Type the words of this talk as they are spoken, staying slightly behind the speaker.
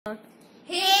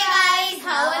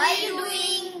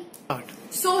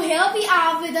So here we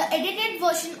are with the edited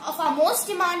version of our most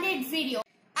demanded video,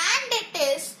 and it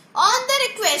is on the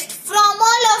request from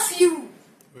all of you.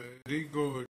 Very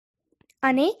good.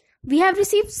 Anay, we have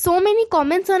received so many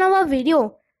comments on our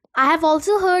video. I have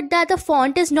also heard that the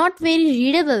font is not very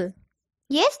readable.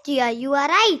 Yes, Jiyaa, you are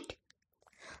right.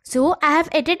 So I have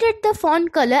edited the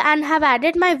font color and have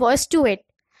added my voice to it.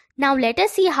 Now let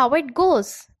us see how it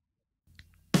goes.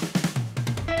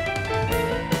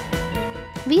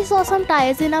 We saw some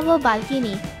tires in our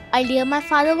balcony. Earlier my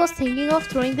father was thinking of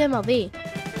throwing them away.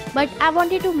 But I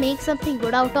wanted to make something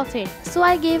good out of it. So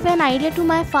I gave an idea to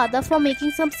my father for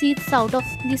making some seats out of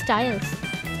these tires.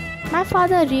 My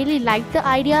father really liked the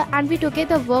idea and we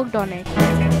together worked on it.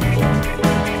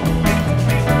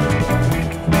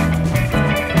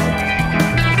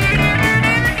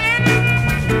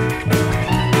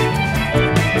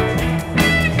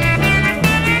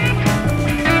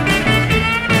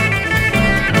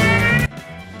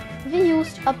 We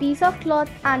used a piece of cloth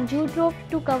and jute rope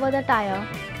to cover the tire.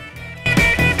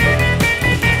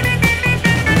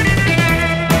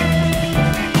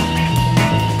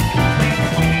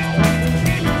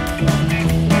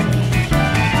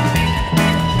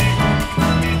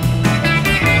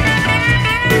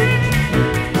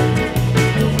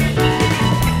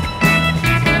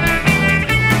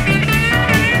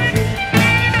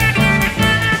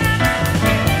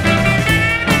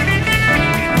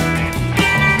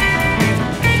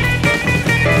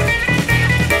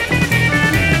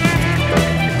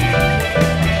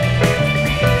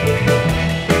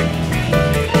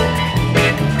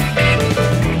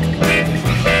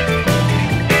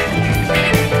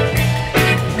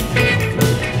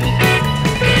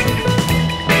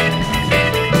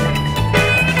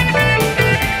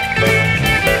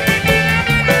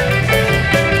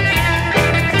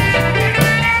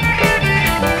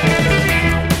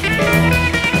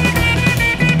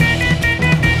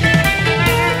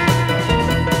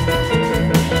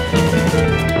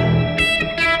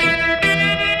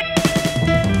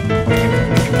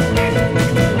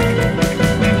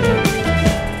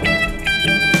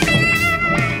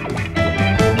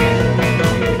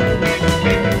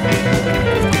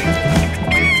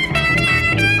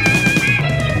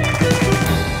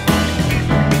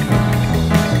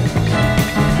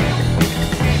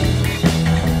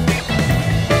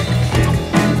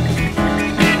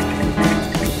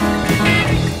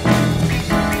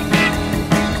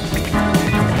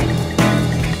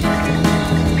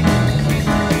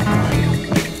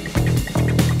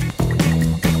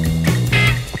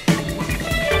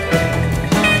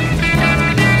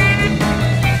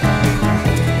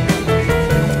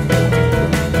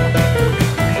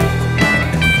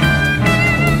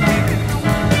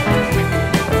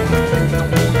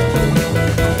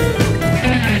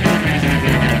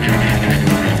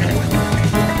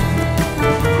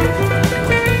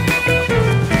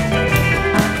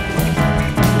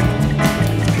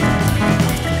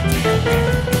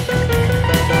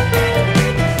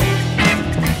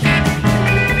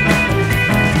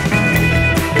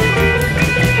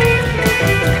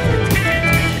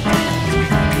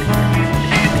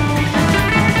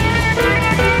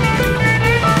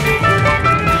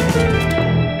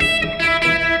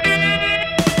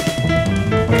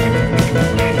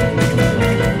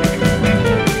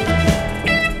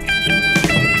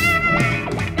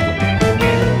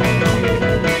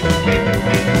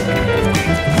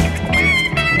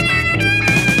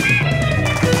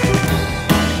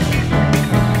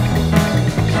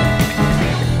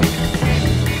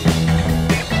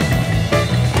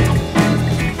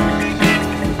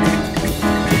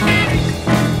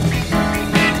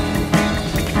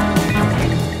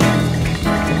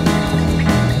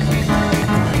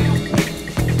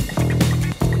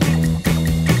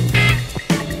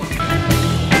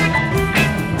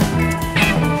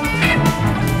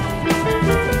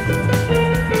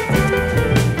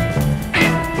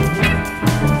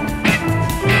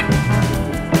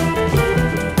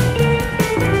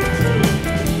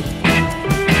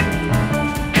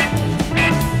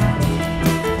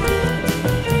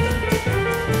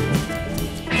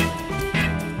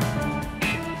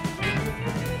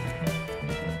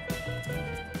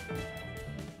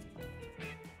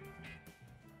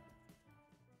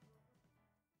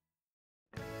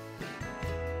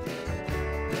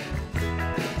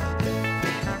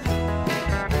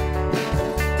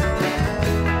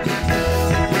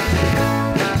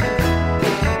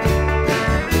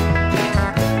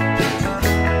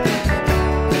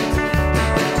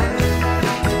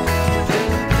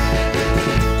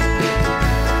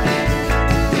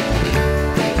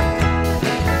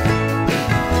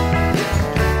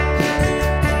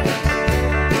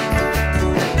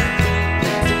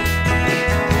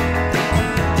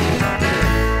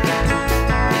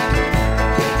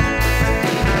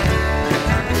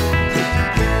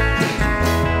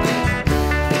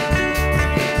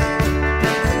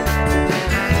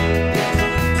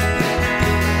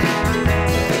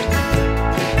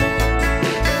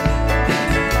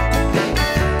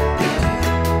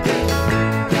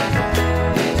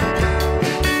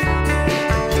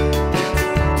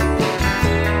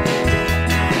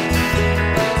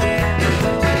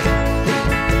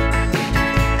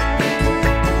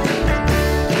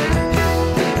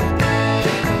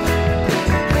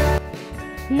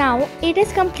 it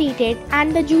is completed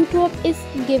and the jute rope is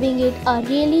giving it a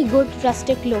really good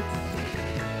rustic look.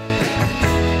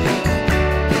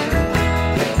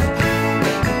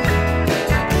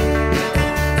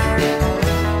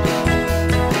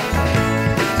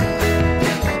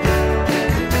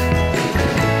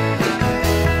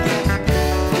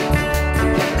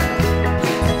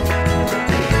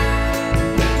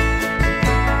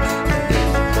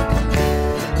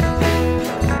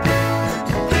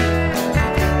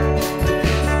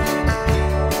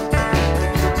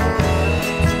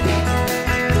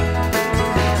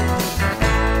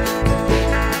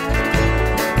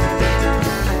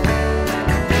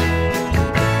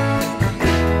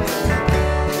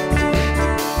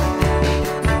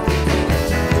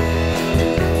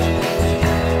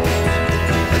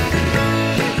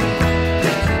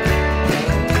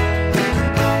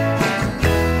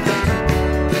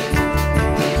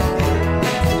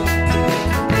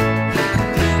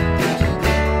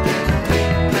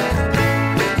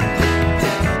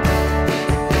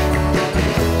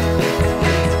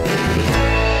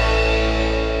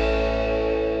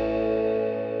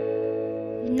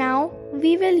 Now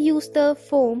we will use the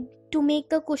foam to make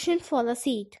the cushion for the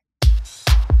seat.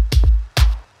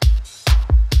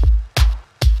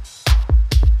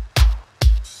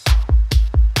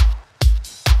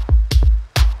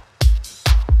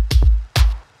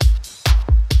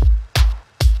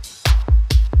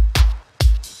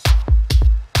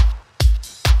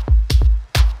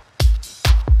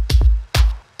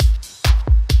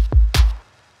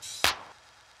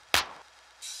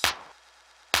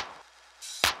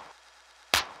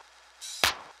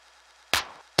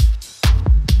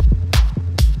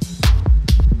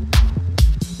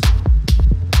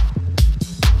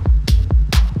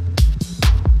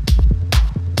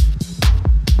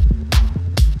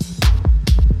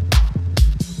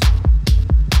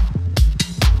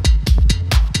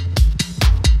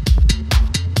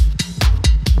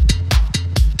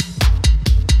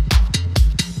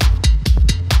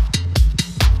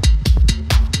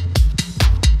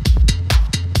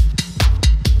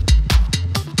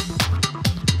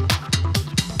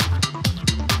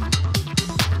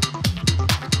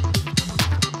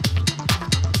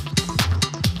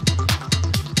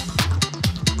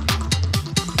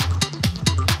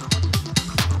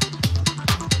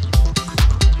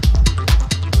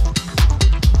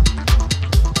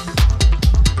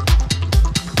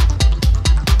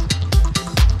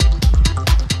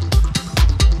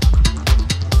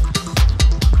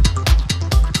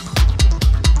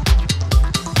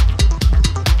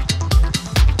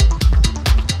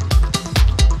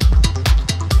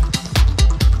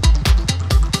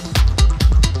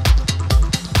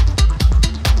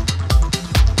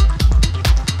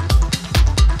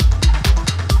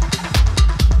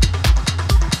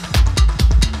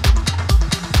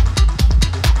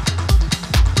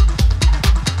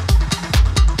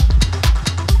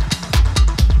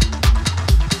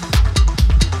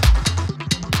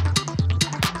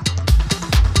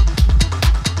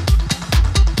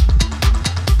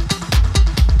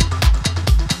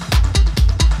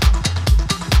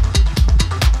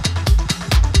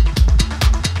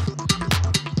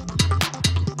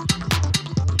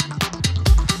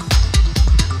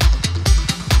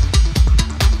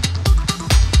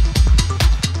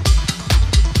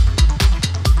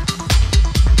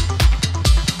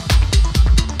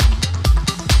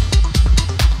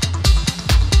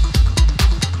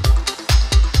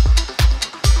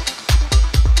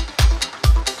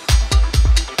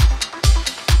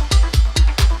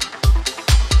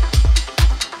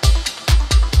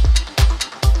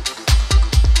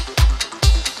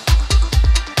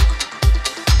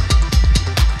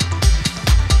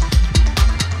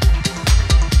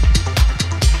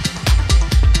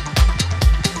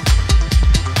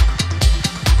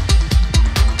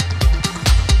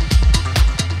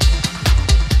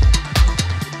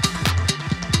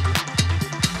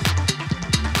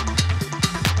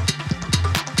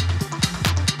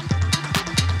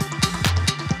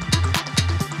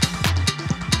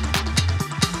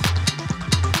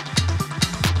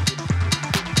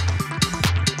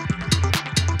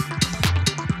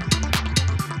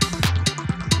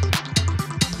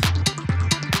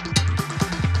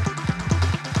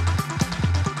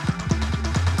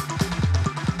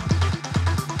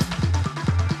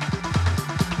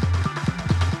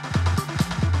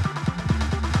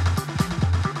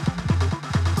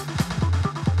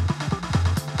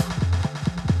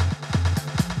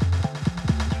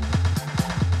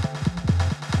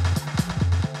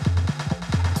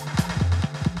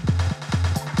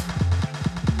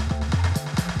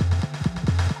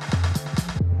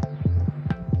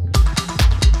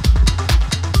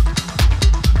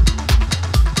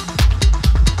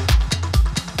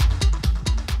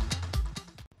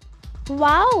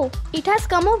 Wow, it has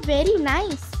come out very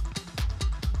nice.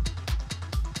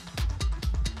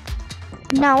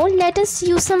 Now let us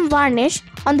use some varnish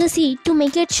on the seat to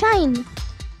make it shine.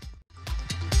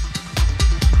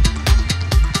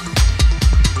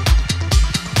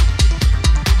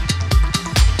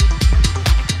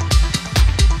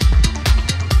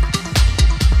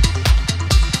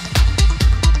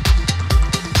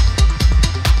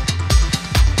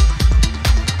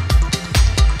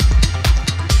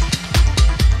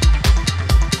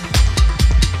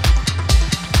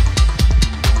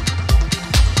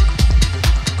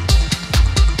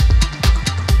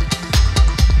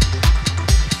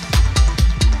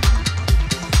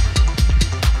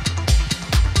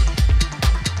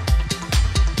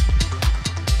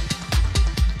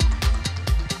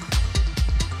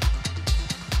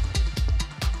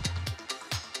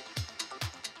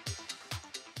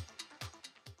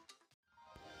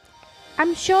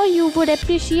 I'm sure you would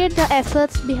appreciate the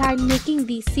efforts behind making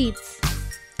these seats.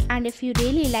 And if you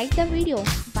really like the video,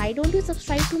 why don't you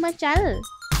subscribe to my channel?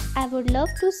 I would love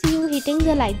to see you hitting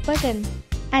the like button.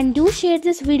 And do share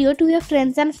this video to your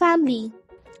friends and family.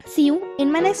 See you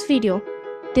in my next video.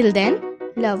 Till then,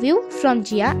 love you from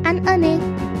Jiyaa and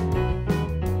Anay.